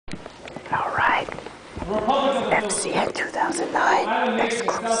FCN 2009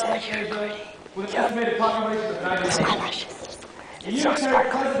 exclusive. With an estimated population of 90 million. A unitary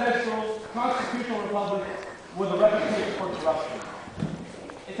presidential constitutional republic with a reputation for corruption.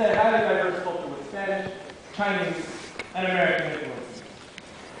 It's a highly diverse culture with Spanish, Chinese, and American influences,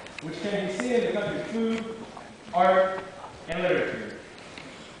 which can be seen in the country's food, art, and literature.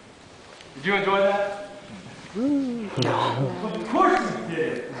 Did you enjoy that? No. Of course you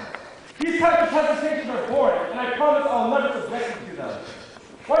did. These types of presentations are boring, and I promise I'll never subject you to them.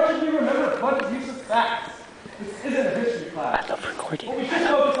 Why should we remember a bunch of useless facts? This isn't a history class. I love recording. What we should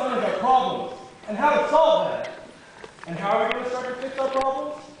focus on is our problems, and how to solve them. And how are we going to start to fix our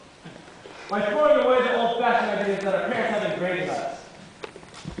problems? By throwing away the old-fashioned ideas that our parents have ingrained in us.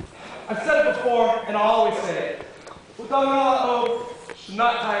 I've said it before, and I'll always say it. What should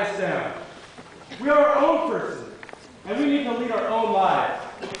not tie us down. We are our own person, and we need to lead our own lives.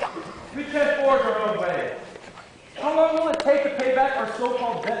 We can't forge our own way. How long will it take to pay back our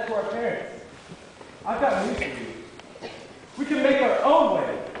so-called debt to our parents? I've got news for you. We can make our own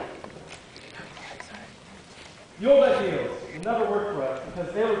way. The old ideals will never work for us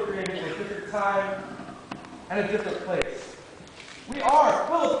because they were created in a different time and a different place. We are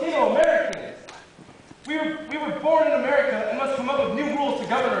Filipino Americans. We were born in America and must come up with new rules to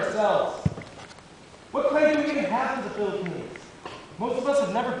govern ourselves. What claim do we even have to the Philippines? Most of us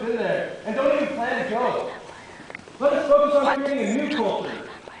have never been there and don't even plan to go. Let us focus on creating a new culture.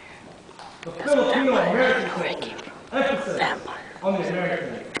 The Filipino American culture. Emphasis on the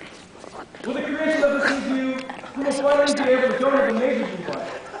American. With the creation of this new view, we will finally be able to go to the major divide.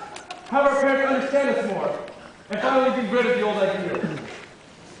 Have our parents understand us more, and finally be rid of the old ideas.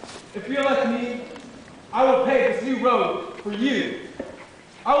 If you're like me, I will pave this new road for you.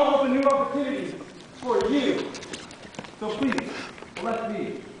 I will open new opportunities for you. So please, let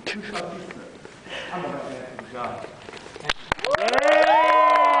me do something. I'm about to answer the job.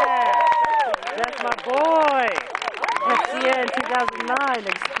 Yeah! That's my boy! FCN 2009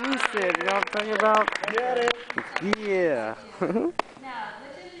 exclusive, you know what I'm talking about? Get it! Yeah! Now,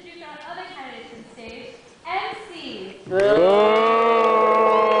 let's introduce our other candidates on stage. MC!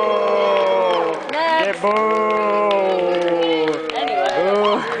 Next! Boo!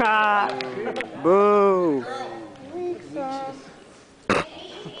 Boo!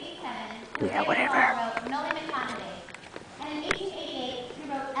 Yeah, whatever.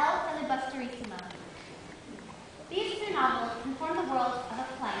 These two novels inform the world of the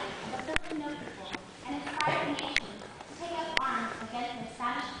plight of the Filipino people and inspire the nation to take up arms against their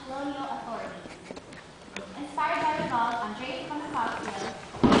Spanish colonial authorities. Inspired by Rizal's Andres Bonifacio,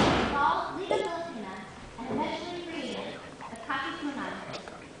 Rizal Liga Filipina and eventually created the Katipunan,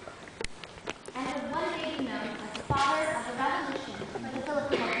 and would one day be known as the father of the revolution for the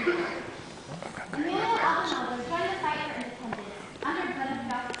Filipino people. Emilio Aguinaldo joined the fight for independence under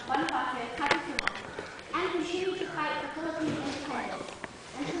Bonifacio's Katipunan and continued to fight for Philippine independence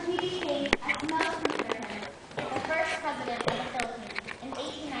until he became, as most consider him, the first president of the Philippines in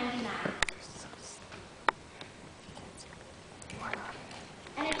 1899.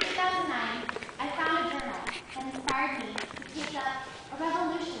 And in 2009, I found a journal that inspired me to take up a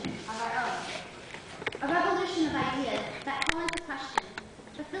revolution of our own. A revolution of ideas that call into question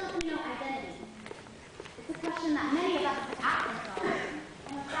the Filipino identity. It's a question that many of us have asked ourselves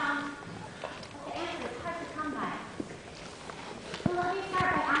and have found that the answer is hard to come by. So let me start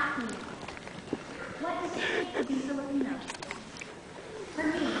by asking you, what does it take to be Filipino? For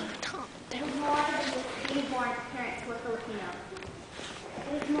me, it is more than just being born parent to a Filipino.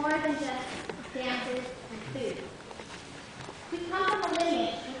 It is more than just dances and food. We come from a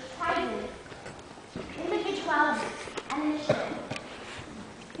lineage which prizes individuality and initiative.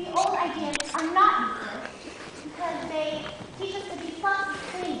 The old ideas are not useless because they teach us to be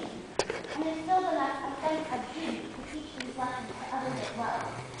self-sustaining and instill in us a sense of duty to teach these lessons to others as well.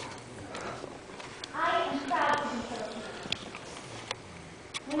 I am proud to be Filipino.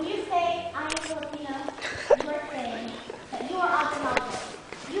 When you say I am Filipino, you are saying that you are Aguinaldo,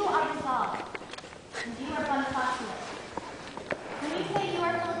 you are Rizal, and you are Bonifacio. When you say you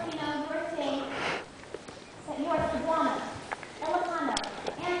are Filipino, you are saying that you are Cebuano, Ilocano,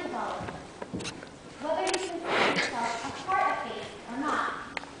 and Tagalog. Whether you consider yourself a part of faith or not,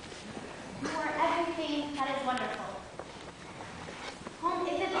 you are everything that is wonderful. Home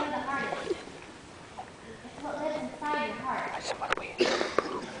isn't where the heart is. It's what lives inside your heart.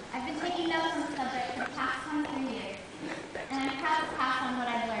 I've been taking notes on the subject for the past 23 years, and I'm proud to pass on what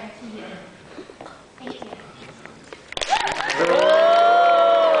I've learned to you. Thank you.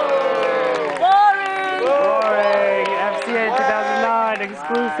 Boring! FCN 2009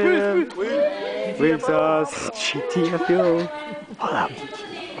 exclusive! Wing sauce, GTFO. Hold up.